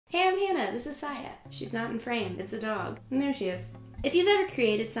Hey, I'm Hannah. This is Saya. She's not in frame. It's a dog. And there she is. If you've ever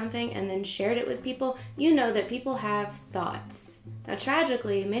created something and then shared it with people, you know that people have thoughts. Now,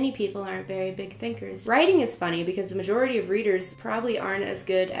 tragically, many people aren't very big thinkers. Writing is funny because the majority of readers probably aren't as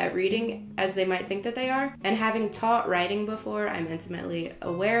good at reading as they might think that they are. And having taught writing before, I'm intimately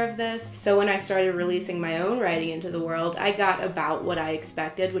aware of this. So when I started releasing my own writing into the world, I got about what I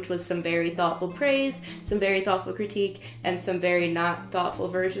expected, which was some very thoughtful praise, some very thoughtful critique, and some very not thoughtful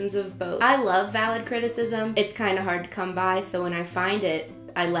versions of both. I love valid criticism. It's kind of hard to come by, so when I find it,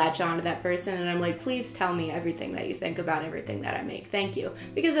 I latch on to that person and I'm like, please tell me everything that you think about everything that I make. Thank you.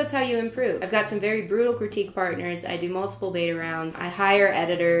 Because that's how you improve. I've got some very brutal critique partners. I do multiple beta rounds. I hire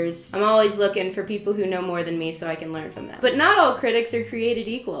editors. I'm always looking for people who know more than me so I can learn from them. But not all critics are created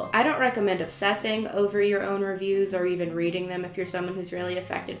equal. I don't recommend obsessing over your own reviews or even reading them if you're someone who's really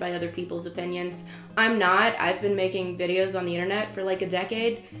affected by other people's opinions. I'm not. I've been making videos on the internet for like a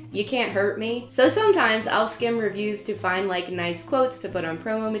decade. You can't hurt me. So sometimes I'll skim reviews to find like nice quotes to put on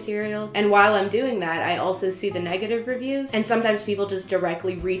promo materials. And while I'm doing that, I also see the negative reviews. And sometimes people just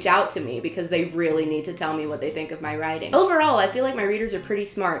directly reach out to me because they really need to tell me what they think of my writing. Overall, I feel like my readers are pretty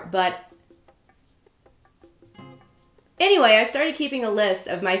smart, but anyway, I started keeping a list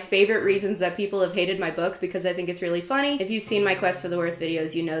of my favorite reasons that people have hated my book because I think it's really funny. If you've seen my Quest for the Worst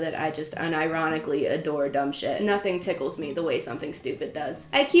videos, you know that I just unironically adore dumb shit. Nothing tickles me the way something stupid does.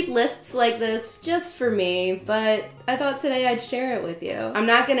 I keep lists like this just for me, but I thought today I'd share it with you. I'm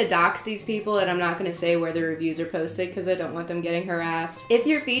not gonna dox these people and I'm not gonna say where the reviews are posted because I don't want them getting harassed. If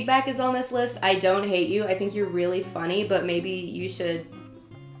your feedback is on this list, I don't hate you. I think you're really funny, but maybe you should...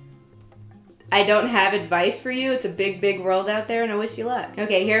 I don't have advice for you. It's a big, big world out there and I wish you luck.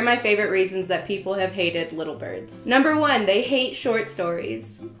 Okay, here are my favorite reasons that people have hated little birds. Number one, they hate short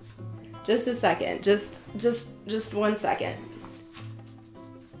stories. Just a second. Just 1 second.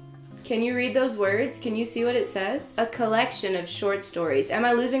 Can you read those words? Can you see what it says? A collection of short stories. Am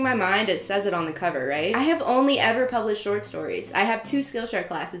I losing my mind? It says it on the cover, right? I have only ever published short stories. I have 2 Skillshare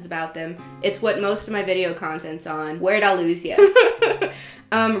classes about them. It's what most of my video content's on. Where'd I lose ya?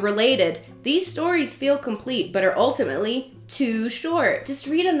 Related. These stories feel complete, but are ultimately too short. Just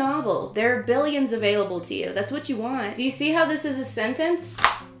read a novel. There are billions available to you. That's what you want. Do you see how this is a sentence?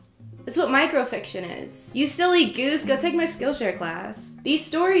 That's what microfiction is. You silly goose, go take my Skillshare class. These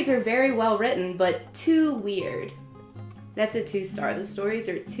stories are very well written, but too weird. That's a 2-star. The stories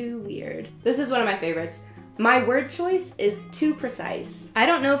are too weird. This is one of my favorites. My word choice is too precise. I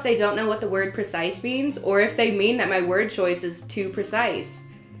don't know if they don't know what the word precise means, or if they mean that my word choice is too precise.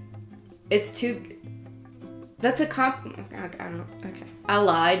 It's too... That's a okay. I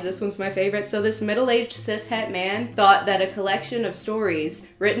lied, this one's my favorite. So this middle-aged cishet man thought that a collection of stories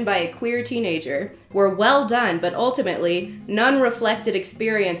written by a queer teenager were well done, but ultimately none reflected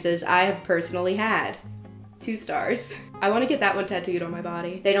experiences I have personally had. 2 stars. I want to get that one tattooed on my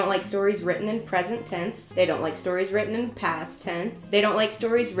body. They don't like stories written in present tense. They don't like stories written in past tense. They don't like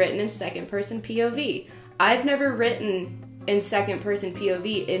stories written in second-person POV. I've never written in second-person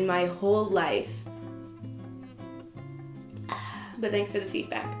POV in my whole life. But thanks for the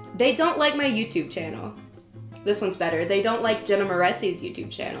feedback. They don't like my YouTube channel. This one's better. They don't like Jenna Moressi's YouTube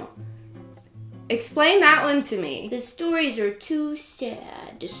channel. Explain that one to me. The stories are too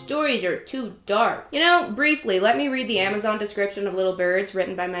sad. The stories are too dark. You know, briefly, let me read the Amazon description of Little Birds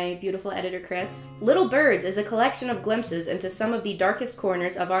written by my beautiful editor, Chris. Little Birds is a collection of glimpses into some of the darkest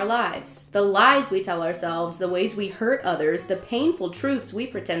corners of our lives. The lies we tell ourselves, the ways we hurt others, the painful truths we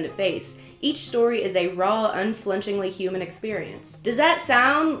pretend to face. Each story is a raw, unflinchingly human experience. Does that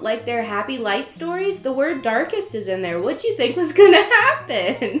sound like they're happy light stories? The word darkest is in there. What'd you think was gonna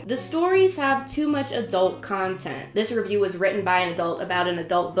happen? The stories have too much adult content. This review was written by an adult about an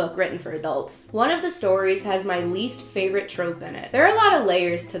adult book written for adults. One of the stories has my least favorite trope in it. There are a lot of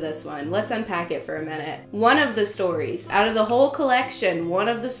layers to this one. Let's unpack it for a minute. One of the stories, out of the whole collection, one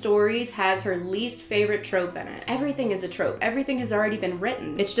of the stories has her least favorite trope in it. Everything is a trope. Everything has already been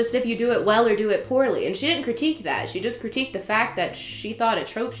written. It's just if you do it well or do it poorly. And she didn't critique that. She just critiqued the fact that she thought a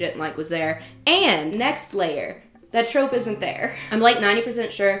trope she didn't like was there. And next layer, that trope isn't there. I'm like 90%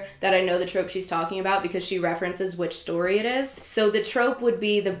 sure that I know the trope she's talking about because she references which story it is. So the trope would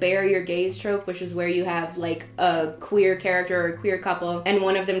be the bare your gaze trope, which is where you have like a queer character or a queer couple and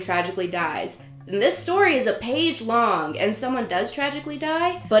one of them tragically dies. And this story is a page long, and someone does tragically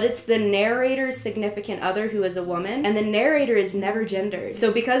die, but it's the narrator's significant other who is a woman, and the narrator is never gendered.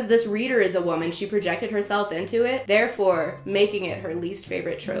 So because this reader is a woman, she projected herself into it, therefore making it her least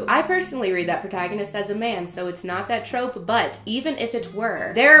favorite trope. I personally read that protagonist as a man, so it's not that trope, but even if it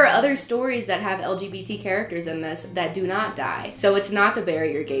were, there are other stories that have LGBT characters in this that do not die. So it's not the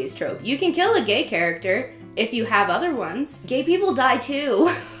bury your gays trope. You can kill a gay character if you have other ones. Gay people die too.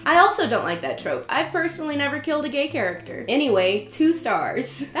 I also don't like that trope. I've personally never killed a gay character. Anyway, 2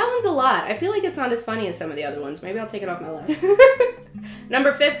 stars. That one's a lot. I feel like it's not as funny as some of the other ones. Maybe I'll take it off my list.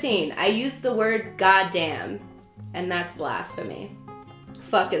 Number 15, I used the word goddamn, and that's blasphemy.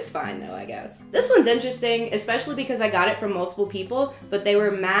 Fuck is fine though, I guess. This one's interesting, especially because I got it from multiple people, but they were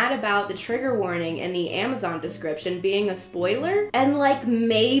mad about the trigger warning in the Amazon description being a spoiler. And like,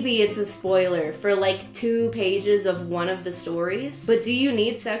 maybe it's a spoiler for like 2 pages of one of the stories. But do you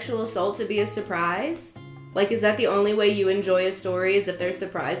need sexual assault to be a surprise? Like, is that the only way you enjoy a story, is if there's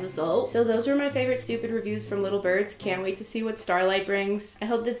surprise assault? So those were my favorite stupid reviews from Little Birds. Can't wait to see what Starlight brings. I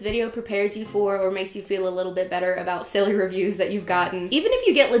hope this video prepares you for or makes you feel a little bit better about silly reviews that you've gotten. Even if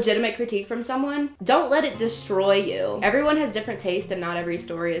you get legitimate critique from someone, don't let it destroy you. Everyone has different taste and not every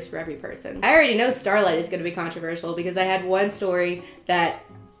story is for every person. I already know Starlight is gonna be controversial because I had one story that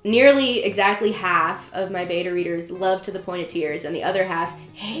nearly exactly half of my beta readers loved to the point of tears and the other half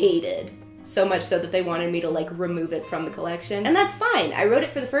hated. So much so that they wanted me to like remove it from the collection. And that's fine. I wrote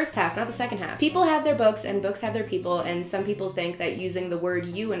it for the first half, not the second half. People have their books and books have their people, and some people think that using the word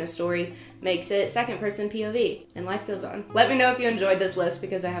you in a story makes it second person POV, and life goes on. Let me know if you enjoyed this list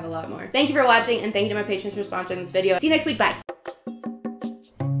because I have a lot more. Thank you for watching, and thank you to my patrons for sponsoring this video. See you next week, bye.